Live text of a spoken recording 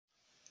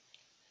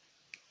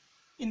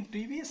In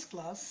previous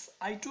class,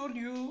 I told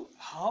you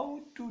how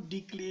to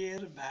declare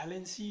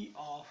valency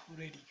of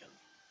radical,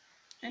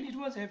 and it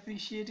was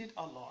appreciated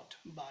a lot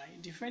by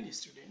different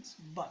students,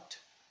 but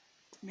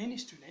many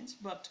students,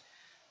 but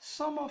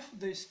some of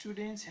the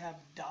students have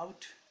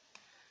doubt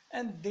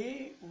and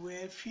they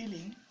were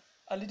feeling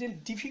a little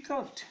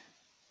difficult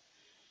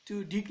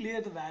to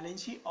declare the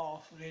valency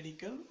of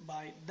radical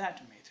by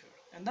that method.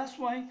 And that's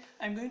why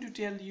I'm going to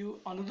tell you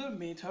another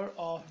method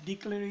of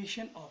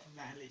declaration of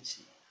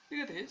valency.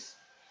 Look at this.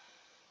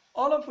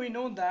 All of we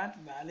know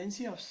that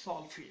valency of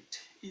sulfate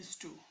is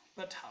 2,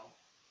 but how?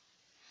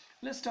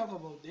 Let's talk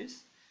about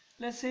this.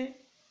 Let's say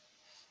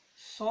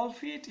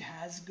sulfate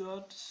has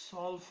got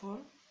sulfur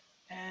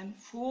and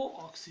 4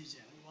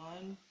 oxygen,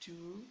 1,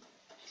 2,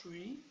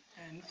 3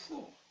 and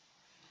 4.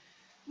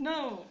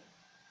 Now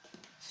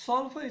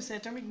sulfur is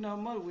atomic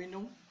number, we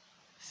know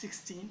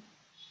 16,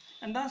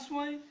 and that's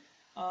why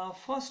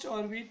first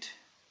orbit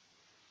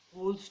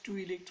holds 2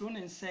 electron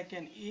and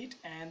second 8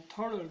 and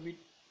third orbit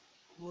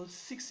holds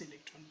 6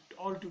 electron,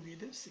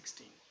 altogether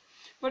 16.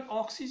 But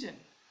oxygen,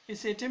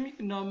 its atomic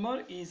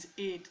number is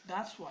 8,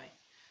 that's why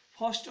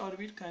first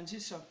orbit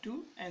consists of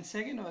 2 and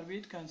second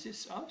orbit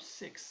consists of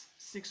 6.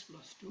 6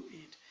 plus 2,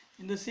 8.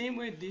 In the same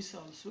way this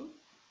also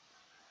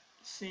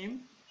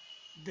same.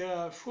 There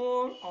are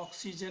 4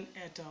 oxygen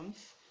atoms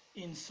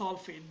in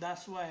sulfate,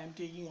 that's why I am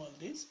taking all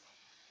this.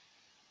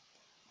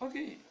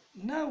 Okay,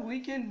 now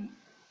we can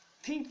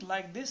think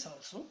like this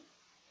also.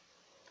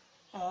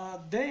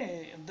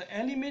 The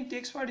element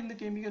takes part in the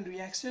chemical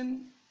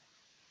reaction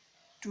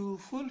to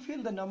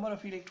fulfill the number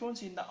of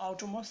electrons in the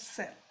outermost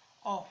cell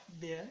of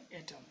their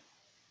atom.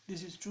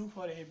 This is true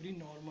for every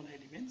normal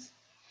elements,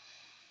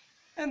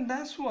 and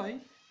that's why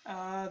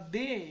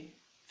they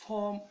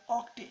form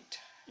octet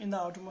in the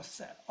outermost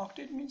cell.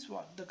 Octet means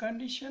what? The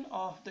condition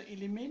of the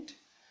element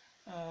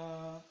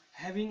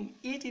having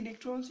 8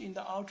 electrons in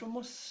the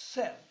outermost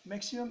cell,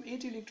 maximum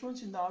 8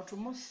 electrons in the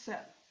outermost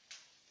cell.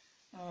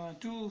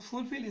 To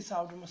fulfill its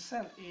outermost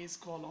cell is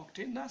called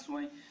octet. That's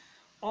why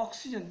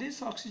oxygen,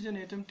 this oxygen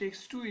atom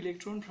takes 2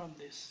 electrons from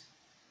this.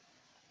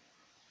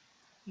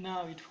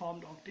 Now it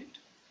formed octet,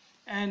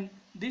 and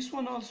this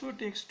one also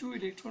takes 2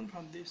 electrons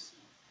from this,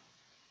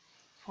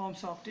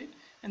 forms octet,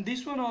 and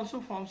this one also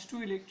forms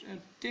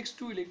takes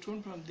 2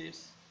 electrons from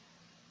this.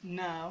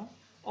 Now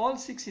all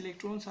 6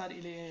 electrons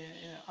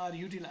are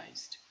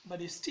utilized,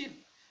 but still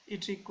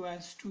it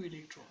requires 2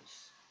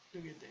 electrons.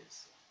 Look at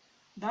this.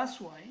 That's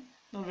why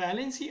the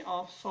valency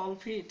of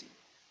sulfate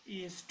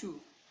is 2.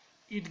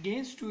 It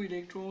gains 2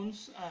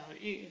 electrons.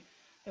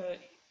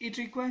 It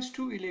requires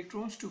 2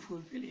 electrons to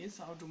fulfill its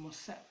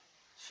outermost cell.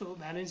 So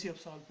valency of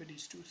sulfate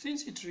is 2.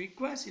 Since it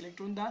requires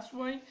electron, that's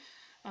why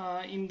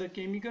in the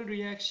chemical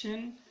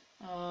reaction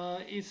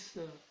its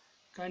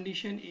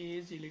condition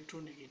is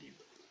electronegative.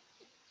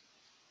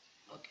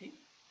 Okay.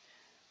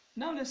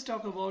 Now let's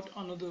talk about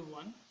another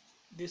one,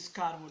 this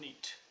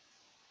carbonate.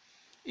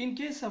 In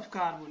case of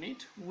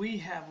carbonate, we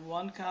have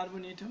 1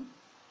 carbon atom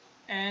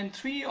and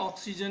 3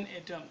 oxygen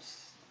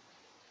atoms.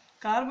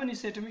 Carbon,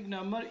 its atomic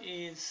number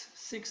is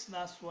 6,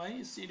 that's why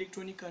its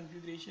electronic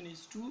configuration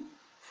is 2,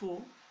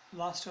 4.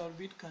 Last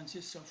orbit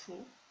consists of 4.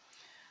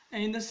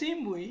 And in the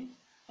same way,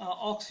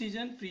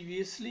 oxygen,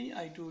 previously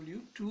I told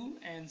you 2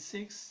 and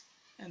 6,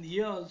 and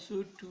here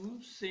also 2,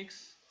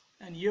 6,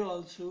 and here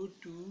also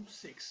 2,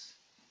 6.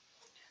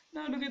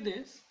 Now look at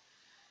this.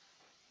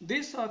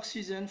 This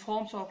oxygen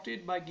forms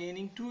octet by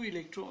gaining 2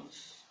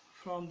 electrons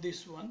from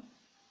this one,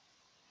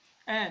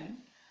 and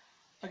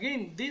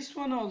again this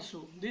one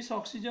also, this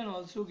oxygen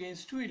also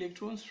gains 2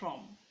 electrons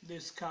from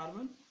this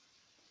carbon.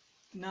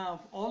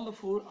 Now all the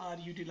 4 are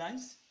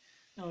utilized.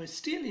 Now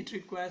still it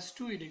requires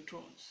 2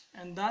 electrons,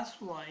 and that's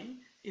why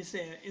its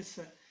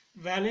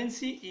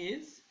valency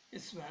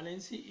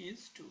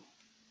is 2.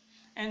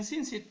 And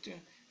since it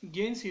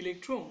gains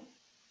electron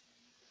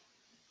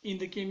in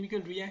the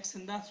chemical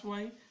reaction, that's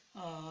why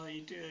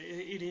it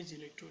is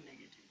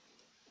electronegative.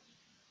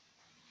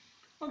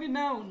 Okay,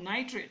 now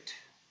nitrate.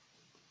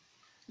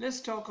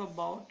 Let's talk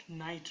about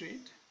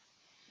nitrate.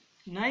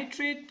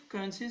 Nitrate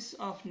consists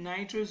of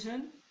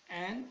nitrogen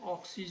and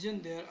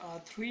oxygen. There are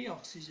 3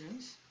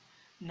 oxygens.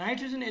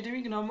 Nitrogen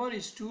atomic number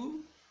is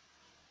 2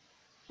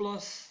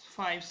 plus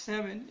 5,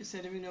 7. Its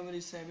atomic number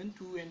is 7,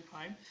 2 and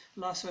 5.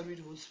 Last orbit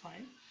holds 5.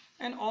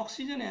 And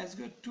oxygen has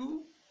got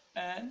 2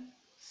 and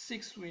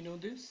 6. We know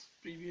this,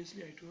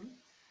 previously I told.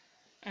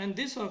 And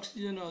this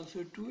oxygen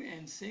also 2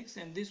 and 6,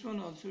 and this one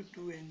also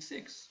 2 and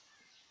 6.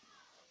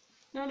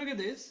 Now look at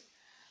this.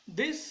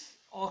 This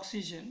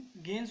oxygen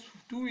gains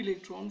 2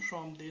 electrons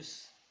from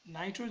this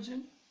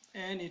nitrogen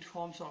and it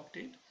forms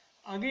octet.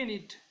 Again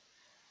it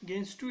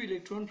gains 2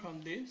 electrons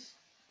from this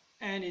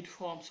and it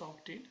forms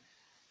octet.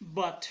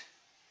 But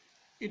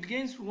it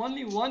gains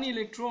only 1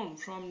 electron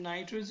from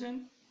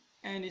nitrogen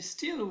and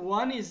still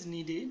 1 is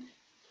needed.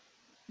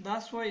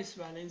 That's why its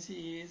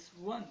valency is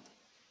 1.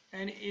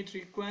 And it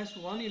requires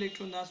 1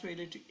 electron, that's why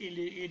it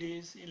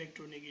is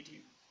electronegative.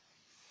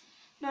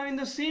 Now in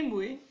the same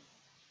way,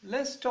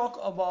 let's talk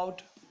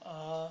about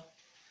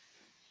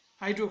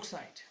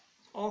hydroxide.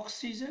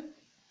 oxygen,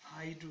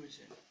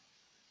 hydrogen.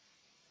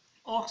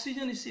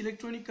 Oxygen is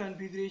electronic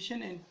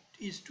configuration and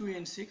is 2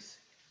 and 6,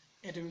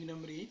 atomic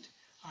number 8.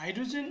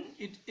 Hydrogen,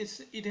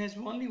 it has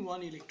only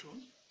one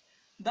electron.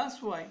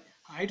 That's why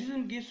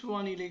hydrogen gives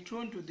one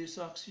electron to this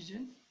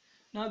oxygen.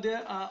 Now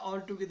there are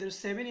altogether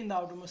 7 in the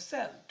outermost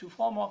cell. To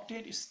form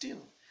octet, still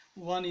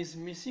one is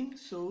missing,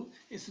 so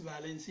its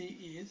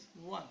valency is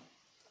 1.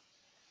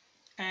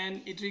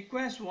 And it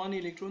requires one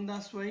electron,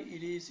 that's why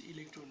it is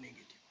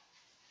electronegative.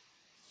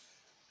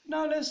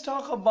 Now let's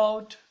talk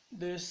about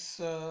this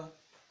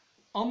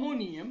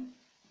ammonium,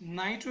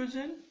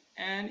 nitrogen,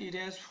 and it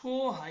has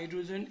 4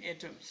 hydrogen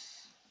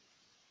atoms.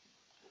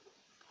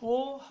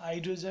 4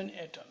 hydrogen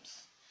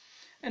atoms.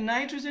 And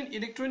nitrogen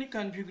electronic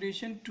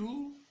configuration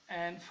 2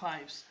 and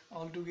 5s.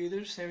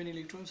 Altogether 7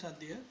 electrons are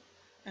there.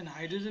 And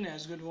hydrogen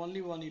has got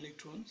only 1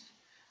 electrons.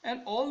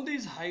 And all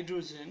these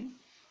hydrogen,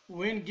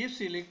 when gives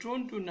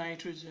electron to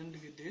nitrogen,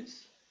 look at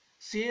this,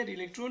 share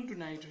electron to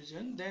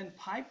nitrogen, then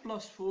 5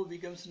 plus 4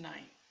 becomes 9.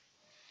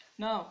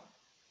 Now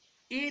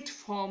 8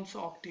 forms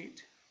octet.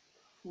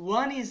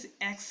 1 is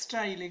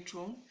extra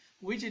electron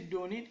which it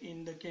donate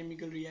in the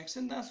chemical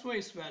reaction, that's why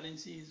its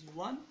valency is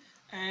 1,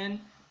 and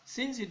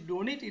since it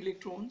donate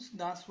electrons,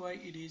 that's why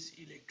it is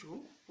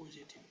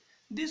electropositive.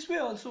 This way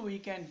also we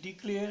can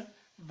declare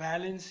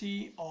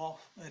valency of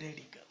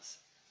radicals.